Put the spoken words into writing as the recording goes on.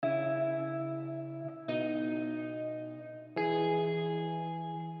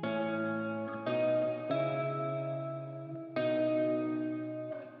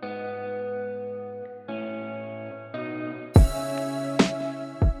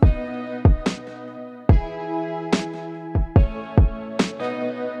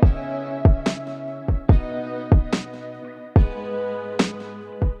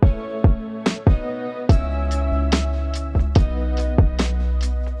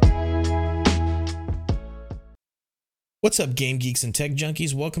What's up, game geeks and tech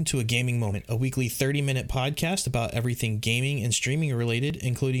junkies? Welcome to A Gaming Moment, a weekly 30-minute podcast about everything gaming and streaming related,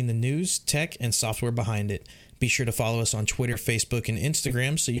 including the news, tech, and software behind it. Be sure to follow us on Twitter, Facebook, and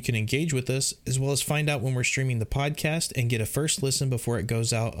Instagram so you can engage with us, as well as find out when we're streaming the podcast and get a first listen before it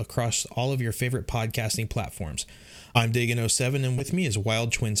goes out across all of your favorite podcasting platforms. I'm Dagan07, and with me is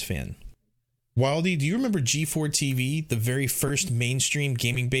Wild Twins fan. Wildy, do you remember G4TV, the very first mainstream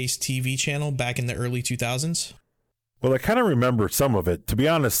gaming-based TV channel back in the early 2000s? Well, I kind of remember some of it. To be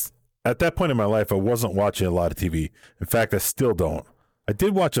honest, at that point in my life, I wasn't watching a lot of TV. In fact, I still don't. I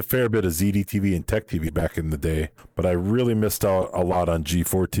did watch a fair bit of ZDTV and Tech TV back in the day, but I really missed out a lot on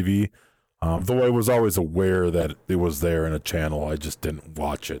G4TV. Though I was always aware that it was there in a channel, I just didn't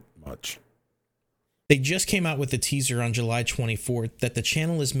watch it much. They just came out with a teaser on July 24th that the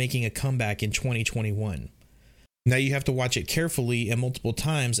channel is making a comeback in 2021. Now you have to watch it carefully and multiple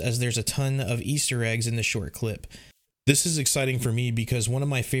times, as there's a ton of Easter eggs in the short clip. This is exciting for me because one of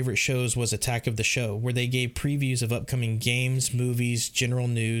my favorite shows was Attack of the Show, where they gave previews of upcoming games, movies, general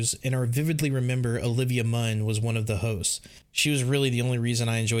news, and I vividly remember Olivia Munn was one of the hosts. She was really the only reason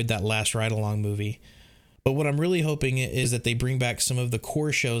I enjoyed that last ride-along movie. But what I'm really hoping is that they bring back some of the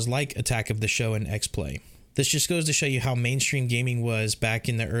core shows like Attack of the Show and X-Play. This just goes to show you how mainstream gaming was back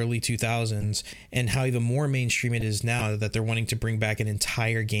in the early 2000s and how even more mainstream it is now that they're wanting to bring back an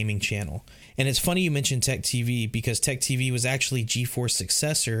entire gaming channel. And it's funny you mentioned Tech TV because Tech TV was actually G4's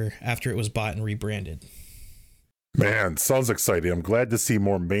successor after it was bought and rebranded. Man, sounds exciting. I'm glad to see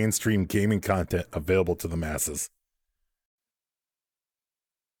more mainstream gaming content available to the masses.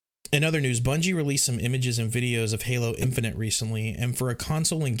 In other news, Bungie released some images and videos of Halo Infinite recently, and for a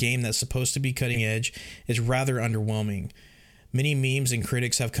console and game that's supposed to be cutting edge, is rather underwhelming. Many memes and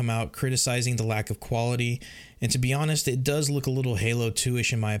critics have come out criticizing the lack of quality, and to be honest, it does look a little Halo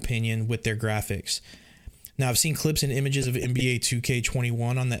 2-ish in my opinion with their graphics. Now, I've seen clips and images of NBA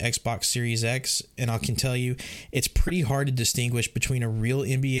 2K21 on the Xbox Series X, and I can tell you, it's pretty hard to distinguish between a real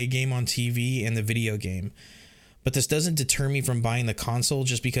NBA game on TV and the video game. But this doesn't deter me from buying the console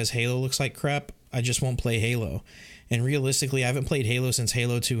just because Halo looks like crap. I just won't play Halo. And realistically, I haven't played Halo since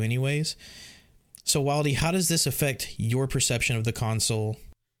Halo 2 anyways. So Wildy, how does this affect your perception of the console?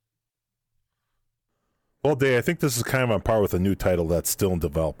 Well, Dave, I think this is kind of on par with a new title that's still in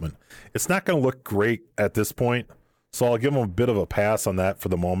development. It's not going to look great at this point, so I'll give them a bit of a pass on that for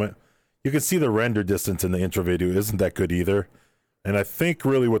the moment. You can see the render distance in the intro video isn't that good either. And I think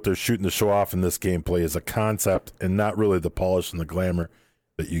really what they're shooting to show off in this gameplay is a concept and not really the polish and the glamour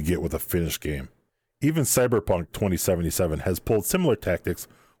that you get with a finished game. Even Cyberpunk 2077 has pulled similar tactics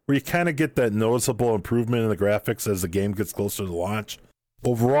where you kind of get that noticeable improvement in the graphics as the game gets closer to launch.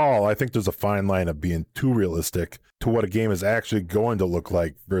 Overall, I think there's a fine line of being too realistic to what a game is actually going to look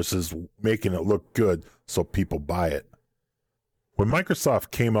like versus making it look good so people buy it. When Microsoft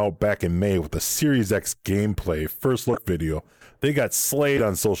came out back in May with the Series X gameplay first look video, they got slayed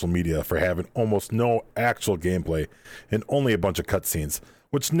on social media for having almost no actual gameplay and only a bunch of cutscenes,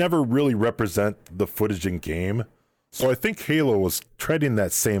 which never really represent the footage in game. So I think Halo was treading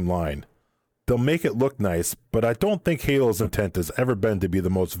that same line. They'll make it look nice, but I don't think Halo's intent has ever been to be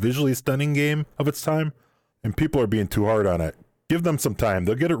the most visually stunning game of its time, and people are being too hard on it. Give them some time,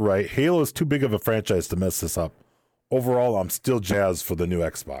 they'll get it right. Halo is too big of a franchise to mess this up. Overall, I'm still jazzed for the new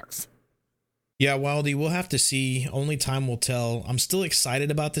Xbox. Yeah, Wildy, we'll have to see. Only time will tell. I'm still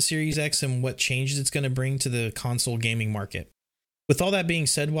excited about the Series X and what changes it's going to bring to the console gaming market. With all that being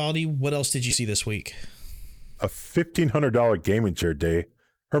said, Wildy, what else did you see this week? A $1,500 gaming chair day.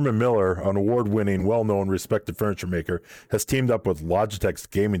 Herman Miller, an award-winning, well-known, respected furniture maker, has teamed up with Logitech's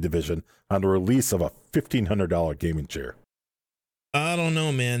gaming division on the release of a $1,500 gaming chair. I don't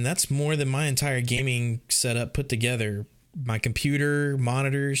know, man. That's more than my entire gaming setup put together. My computer,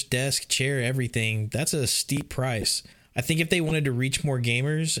 monitors, desk, chair, everything. That's a steep price. I think if they wanted to reach more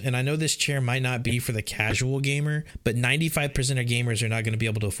gamers, and I know this chair might not be for the casual gamer, but 95% of gamers are not going to be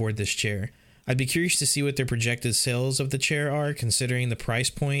able to afford this chair. I'd be curious to see what their projected sales of the chair are, considering the price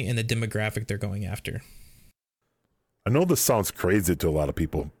point and the demographic they're going after. I know this sounds crazy to a lot of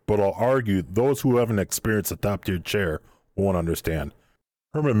people, but I'll argue those who haven't experienced a top-tier chair won't understand.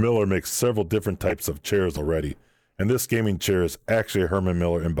 Herman Miller makes several different types of chairs already, and this gaming chair is actually a Herman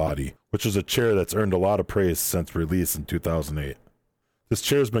Miller Embody, which is a chair that's earned a lot of praise since release in 2008. This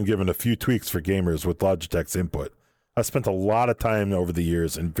chair has been given a few tweaks for gamers with Logitech's input. I've spent a lot of time over the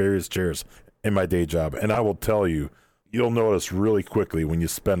years in various chairs in my day job, and I will tell you, you'll notice really quickly when you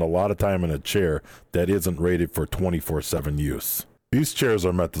spend a lot of time in a chair that isn't rated for 24/7 use. These chairs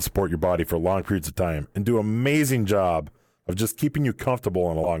are meant to support your body for long periods of time and do an amazing job of just keeping you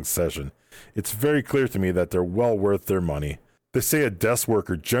comfortable in a long session. It's very clear to me that they're well worth their money. They say a desk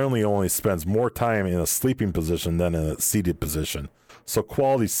worker generally only spends more time in a sleeping position than in a seated position, so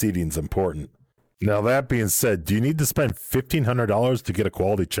quality seating is important. Now that being said, do you need to spend $1,500 to get a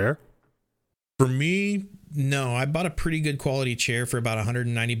quality chair? For me, no. I bought a pretty good quality chair for about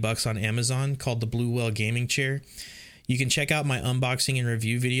 $190 on Amazon called the Blue Whale Gaming Chair. You can check out my unboxing and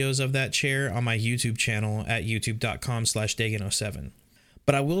review videos of that chair on my YouTube channel at youtube.com/Dagan07.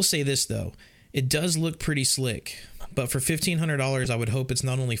 But I will say this though, it does look pretty slick, but for $1,500 I would hope it's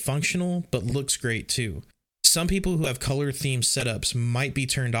not only functional, but looks great too. Some people who have color themed setups might be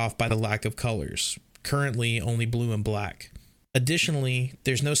turned off by the lack of colors, currently only blue and black. Additionally,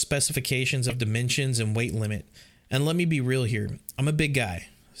 there's no specifications of dimensions and weight limit, and let me be real here, I'm a big guy.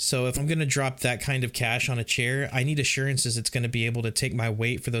 So if I'm going to drop that kind of cash on a chair, I need assurances it's going to be able to take my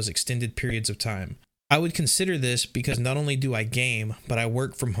weight for those extended periods of time. I would consider this because not only do I game, but I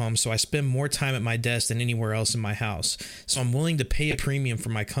work from home, so I spend more time at my desk than anywhere else in my house. So I'm willing to pay a premium for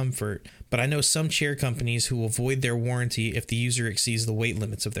my comfort, but I know some chair companies who will void their warranty if the user exceeds the weight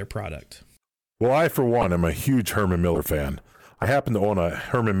limits of their product. Well, I for one am a huge Herman Miller fan. I happen to own a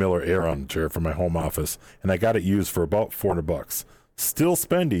Herman Miller Aeron chair for my home office, and I got it used for about $400. Still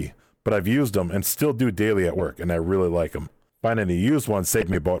spendy, but I've used them and still do daily at work, and I really like them. Finding a used one saved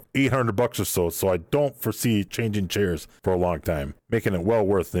me about $800 or so I don't foresee changing chairs for a long time, making it well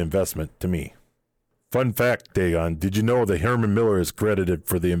worth the investment to me. Fun fact, Dagon, did you know that Herman Miller is credited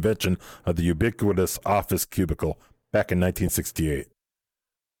for the invention of the ubiquitous office cubicle back in 1968?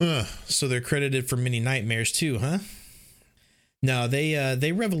 So they're credited for many nightmares too, huh? No,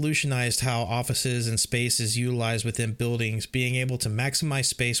 they revolutionized how offices and space is utilized within buildings, being able to maximize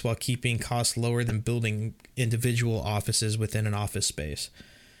space while keeping costs lower than building individual offices within an office space.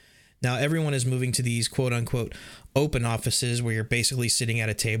 Now, everyone is moving to these quote-unquote open offices where you're basically sitting at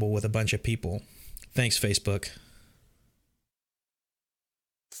a table with a bunch of people. Thanks, Facebook.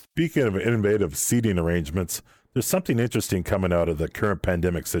 Speaking of innovative seating arrangements, there's something interesting coming out of the current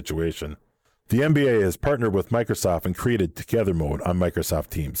pandemic situation. The NBA has partnered with Microsoft and created Together Mode on Microsoft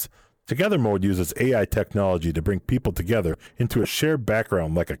Teams. Together Mode uses AI technology to bring people together into a shared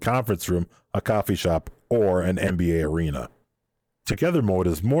background like a conference room, a coffee shop, or an NBA arena. Together Mode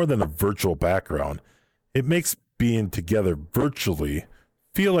is more than a virtual background. It makes being together virtually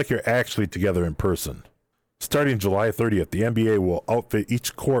feel like you're actually together in person. Starting July 30th, the NBA will outfit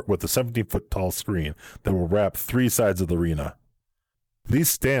each court with a 17-foot tall screen that will wrap 3 sides of the arena.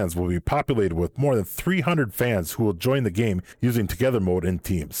 These stands will be populated with more than 300 fans who will join the game using Together Mode in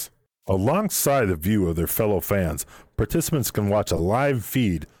Teams. Alongside the view of their fellow fans, participants can watch a live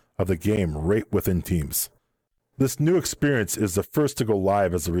feed of the game right within Teams. This new experience is the first to go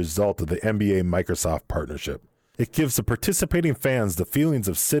live as a result of the NBA Microsoft partnership. It gives the participating fans the feelings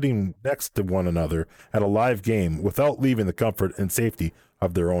of sitting next to one another at a live game without leaving the comfort and safety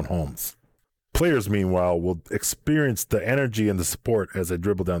of their own homes. Players, meanwhile, will experience the energy and the support as they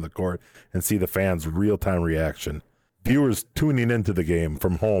dribble down the court and see the fans' real-time reaction. Viewers tuning into the game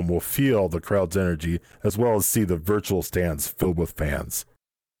from home will feel the crowd's energy as well as see the virtual stands filled with fans.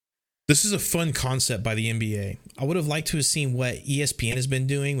 This is a fun concept by the NBA. I would have liked to have seen what ESPN has been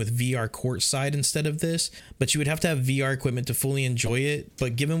doing with VR courtside instead of this, but you would have to have VR equipment to fully enjoy it.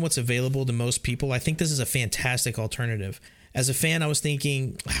 But given what's available to most people, I think this is a fantastic alternative. As a fan, I was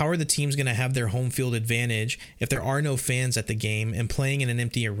thinking, how are the teams going to have their home field advantage if there are no fans at the game and playing in an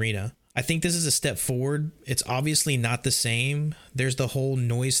empty arena? I think this is a step forward. It's obviously not the same. There's the whole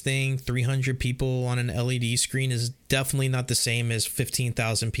noise thing. 300 people on an LED screen is definitely not the same as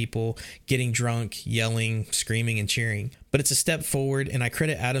 15,000 people getting drunk, yelling, screaming, and cheering. But it's a step forward, and I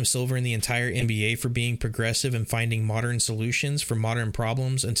credit Adam Silver and the entire NBA for being progressive and finding modern solutions for modern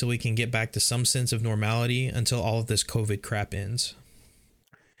problems until we can get back to some sense of normality until all of this COVID crap ends.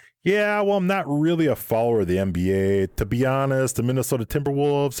 Yeah, well, I'm not really a follower of the NBA. To be honest, the Minnesota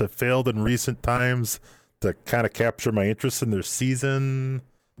Timberwolves have failed in recent times to kind of capture my interest in their season.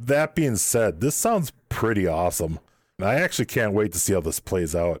 That being said, this sounds pretty awesome. And I actually can't wait to see how this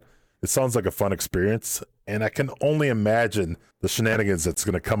plays out. It sounds like a fun experience, and I can only imagine the shenanigans that's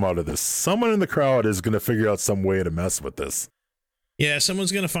going to come out of this. Someone in the crowd is going to figure out some way to mess with this. Yeah,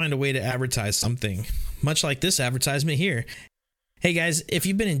 someone's going to find a way to advertise something, much like this advertisement here. Hey guys, if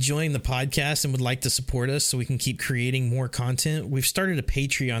you've been enjoying the podcast and would like to support us so we can keep creating more content, we've started a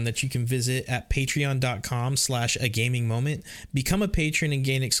Patreon that you can visit at patreon.com/agamingmoment. Become a patron and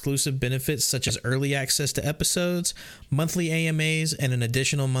gain exclusive benefits such as early access to episodes, monthly AMAs, and an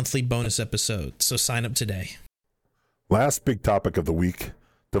additional monthly bonus episode. So sign up today. Last big topic of the week.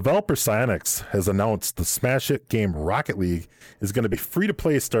 Developer Psyonix has announced the smash hit game Rocket League is going to be free to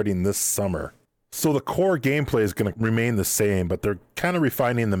play starting this summer. So the core gameplay is going to remain the same, but they're kind of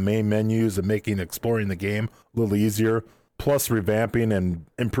refining the main menus and making exploring the game a little easier, plus revamping and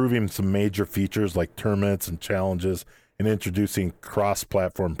improving some major features like tournaments and challenges and introducing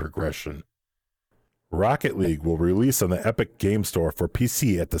cross-platform progression. Rocket League will release on the Epic Game Store for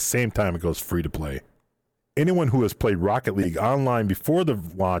PC at the same time it goes free to play. Anyone who has played Rocket League online before the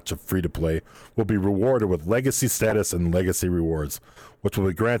launch of free-to-play will be rewarded with Legacy status and Legacy rewards, which will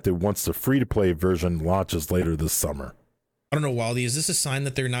be granted once the free-to-play version launches later this summer. I don't know, Waldy, is this a sign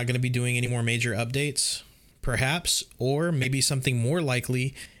that they're not going to be doing any more major updates? Perhaps, or maybe something more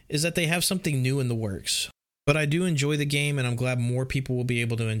likely is that they have something new in the works. But I do enjoy the game, and I'm glad more people will be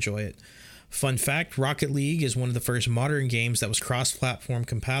able to enjoy it. Fun fact, Rocket League is one of the first modern games that was cross-platform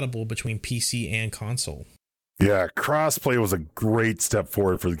compatible between PC and console. Yeah, crossplay was a great step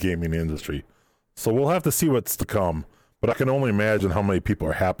forward for the gaming industry. So we'll have to see what's to come, but I can only imagine how many people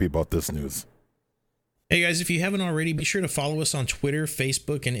are happy about this news. Hey guys, if you haven't already, be sure to follow us on Twitter,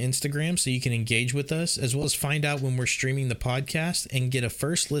 Facebook, and Instagram so you can engage with us, as well as find out when we're streaming the podcast and get a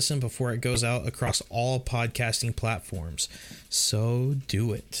first listen before it goes out across all podcasting platforms. So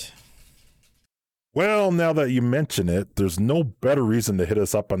do it. Well, now that you mention it, there's no better reason to hit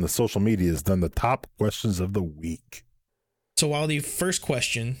us up on the social medias than the top questions of the week. So, Wildy, first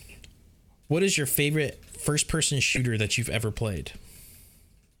question, what is your favorite first-person shooter that you've ever played?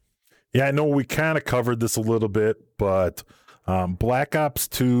 Yeah, I know we kind of covered this a little bit, but Black Ops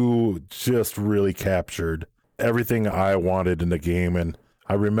 2 just really captured everything I wanted in the game. And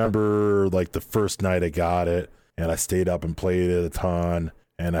I remember like the first night I got it, and I stayed up and played it a ton.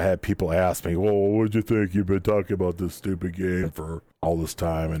 And I had people ask me, well, what'd you think? You've been talking about this stupid game for all this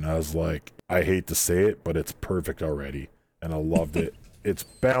time. And I was like, I hate to say it, but it's perfect already. And I loved it. It's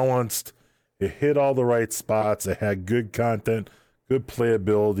balanced. It hit all the right spots. It had good content, good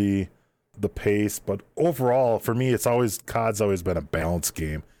playability, the pace. But overall, for me, COD's always been a balanced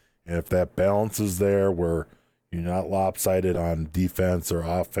game. And if that balance is there where you're not lopsided on defense or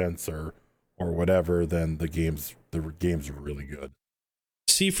offense or whatever, then the game's really good.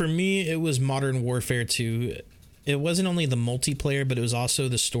 See, for me, it was Modern Warfare 2. It wasn't only the multiplayer, but it was also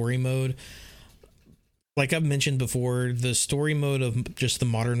the story mode. Like I've mentioned before, the story mode of just the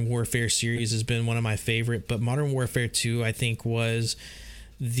Modern Warfare series has been one of my favorite, but Modern Warfare 2, I think, was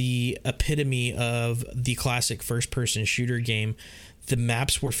the epitome of the classic first-person shooter game. The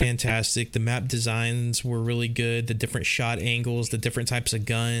maps were fantastic. The map designs were really good. The different shot angles, the different types of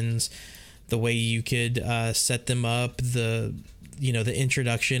guns, the way you could set them up, the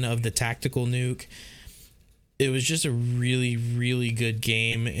introduction of the tactical nuke. It was just a really, really good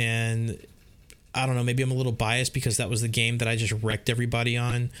game. And I don't know, maybe I'm a little biased because that was the game that I just wrecked everybody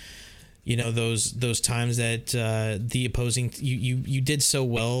on. You know, those times that the opposing, you did so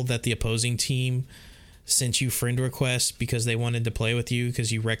well that the opposing team sent you friend requests because they wanted to play with you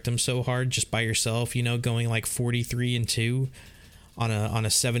because you wrecked them so hard just by yourself, going like 43-2 on a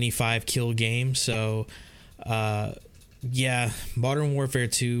 75 kill game. So, yeah, Modern Warfare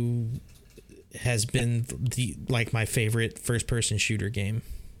 2 has been my favorite first-person shooter game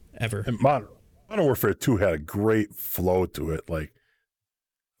ever. And Modern Warfare 2 had a great flow to it, like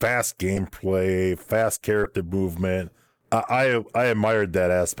fast gameplay, fast character movement. I admired that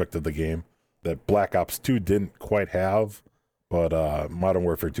aspect of the game that Black Ops 2 didn't quite have, but Modern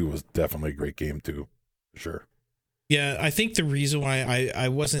Warfare 2 was definitely a great game too, for sure. Yeah, I think the reason why I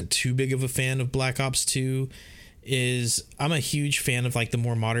wasn't too big of a fan of Black Ops 2 is I'm a huge fan of like the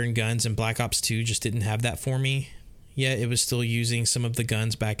more modern guns, and Black Ops 2 just didn't have that for me. Yeah, it was still using some of the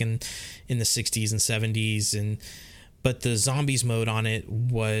guns back in the 60s and 70s, but the zombies mode on it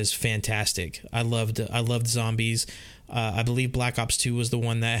was fantastic. I loved zombies. I believe Black Ops 2 was the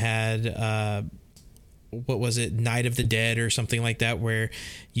one that had what was it, Night of the Dead or something like that, where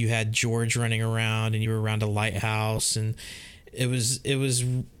you had George running around and you were around a lighthouse, and it was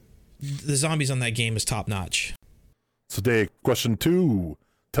the zombies on that game is top notch. So Dave, question 2.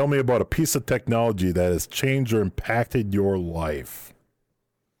 Tell me about a piece of technology that has changed or impacted your life.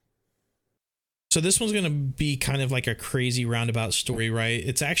 So this one's going to be kind of like a crazy roundabout story, right?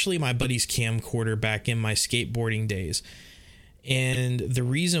 It's actually my buddy's camcorder back in my skateboarding days. And the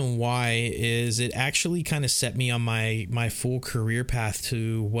reason why is it actually kind of set me on my full career path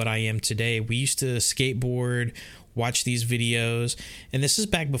to what I am today. We used to skateboard, watch these videos, and this is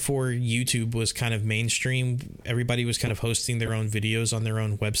back before YouTube was kind of mainstream. Everybody was kind of hosting their own videos on their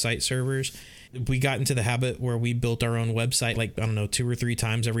own website servers. We got into the habit where we built our own website, like, I don't know, 2 or 3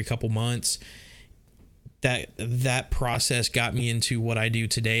 times every couple months. that process got me into what I do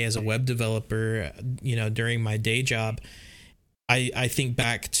today as a web developer, during my day job. I think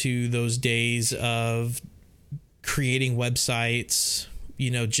back to those days of creating websites,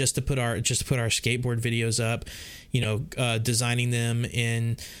 just to put our skateboard videos up, designing them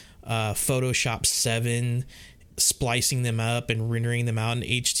in Photoshop 7, splicing them up and rendering them out in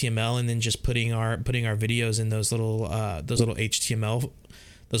HTML, and then just putting our videos in those little HTML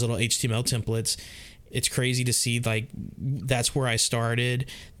templates. It's crazy to see, like, that's where I started.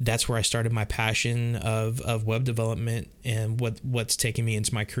 That's where I started my passion of web development, and what's taken me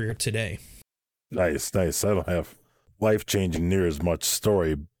into my career today. Nice. I don't have life-changing near as much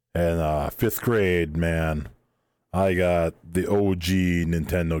story. And fifth grade, man, I got the OG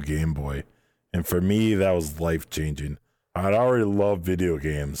Nintendo Game Boy. And for me, that was life-changing. I'd already loved video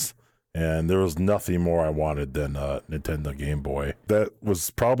games, and there was nothing more I wanted than a Nintendo Game Boy. That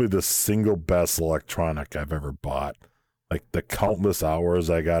was probably the single best electronic I've ever bought. Like, the countless hours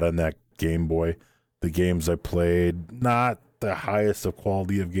I got on that Game Boy, the games I played, not the highest of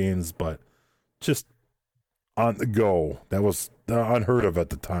quality of games, but just on the go. That was unheard of at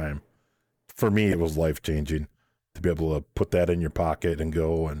the time. For me, it was life-changing to be able to put that in your pocket and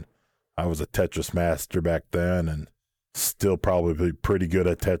go. And I was a Tetris master back then, and still probably pretty good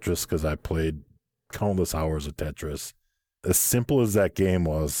at Tetris because I played countless hours of Tetris. As simple as that game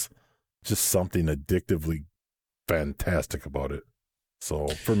was, just something addictively fantastic about it. So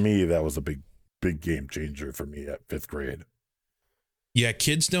for me, that was a big game changer for me at fifth grade. Yeah,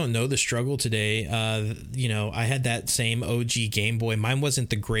 kids don't know the struggle today. I had that same OG Game Boy. Mine wasn't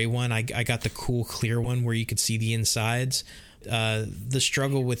the gray one. I got the cool clear one where you could see the insides. The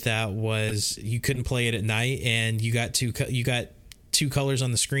struggle with that was you couldn't play it at night, and you got two colors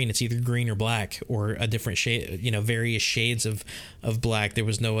on the screen. It's either green or black, or a different shade, various shades of black. There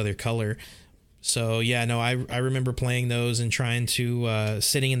was no other color. So yeah, no, I remember playing those and trying to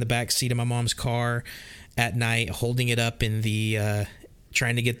sitting in the back seat of my mom's car at night, holding it up in the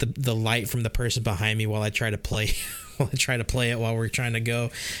trying to get the light from the person behind me while I try to play it while we're trying to go,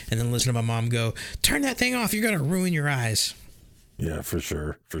 and then listen to my mom go, "Turn that thing off, you're gonna ruin your eyes." Yeah, for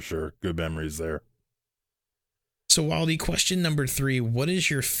sure. Good memories there. So, Waldy, question number 3, what is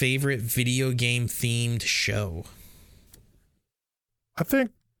your favorite video game themed show? I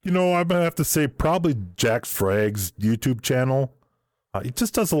think, I'm going to have to say probably Jack Fragg's YouTube channel. He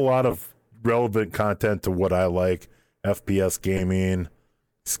just does a lot of relevant content to what I like, FPS gaming.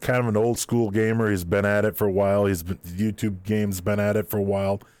 He's kind of an old school gamer. He's been at it for a while. YouTube games been at it for a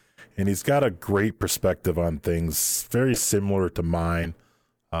while. And he's got a great perspective on things, very similar to mine.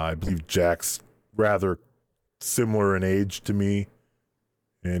 I believe Jack's rather similar in age to me.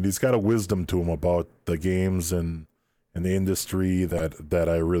 And he's got a wisdom to him about the games and the industry that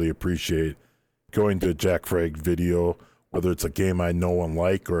I really appreciate. Going to a Jack Frag video, whether it's a game I know and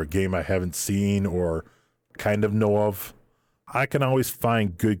like, or a game I haven't seen or kind of know of, I can always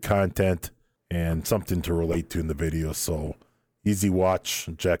find good content and something to relate to in the video. So easy watch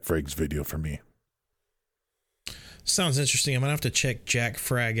Jack Frag's video for me. Sounds interesting. I'm gonna have to check Jack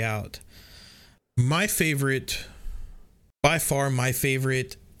Frag out. By far my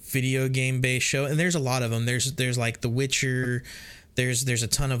favorite video game based show, and there's a lot of them. There's like The Witcher. There's a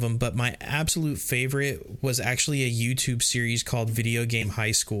ton of them, but my absolute favorite was actually a YouTube series called Video Game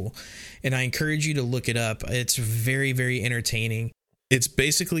High School, and I encourage you to look it up. It's very, very entertaining. It's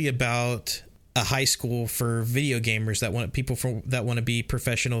basically about a high school for video gamers that want to be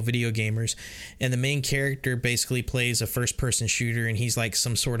professional video gamers, and the main character basically plays a first-person shooter, and he's like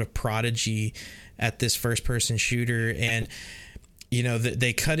some sort of prodigy at this first-person shooter. And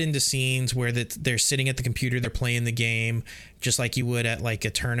they cut into scenes where they're sitting at the computer, they're playing the game just like you would at like a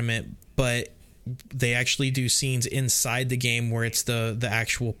tournament, but they actually do scenes inside the game where it's the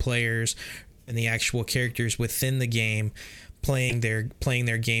actual players and the actual characters within the game playing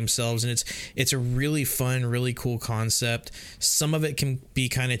their game selves. And it's a really fun, really cool concept. Some of it can be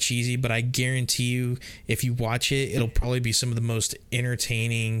kind of cheesy, but I guarantee you, if you watch it, it'll probably be some of the most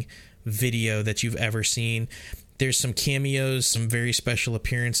entertaining video that you've ever seen. There's some cameos, some very special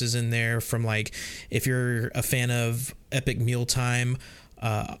appearances in there from, like, if you're a fan of Epic Mealtime,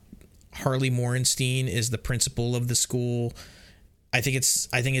 Harley Morenstein is the principal of the school. I think it's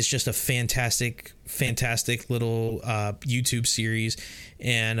just a fantastic little YouTube series,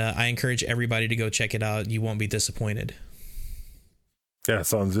 and I encourage everybody to go check it out. You won't be disappointed. Yeah,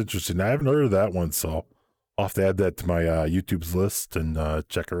 sounds interesting. I haven't heard of that one, so I'll have to add that to my YouTube's list and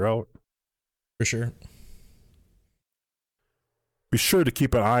check her out. For sure. Be sure to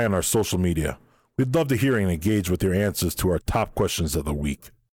keep an eye on our social media. We'd love to hear and engage with your answers to our top questions of the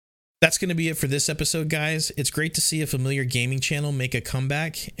week. That's going to be it for this episode, guys. It's great to see a familiar gaming channel make a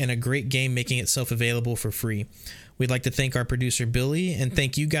comeback and a great game making itself available for free. We'd like to thank our producer, Billy, and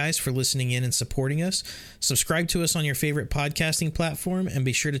thank you guys for listening in and supporting us. Subscribe to us on your favorite podcasting platform and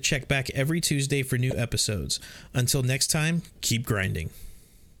be sure to check back every Tuesday for new episodes. Until next time, keep grinding.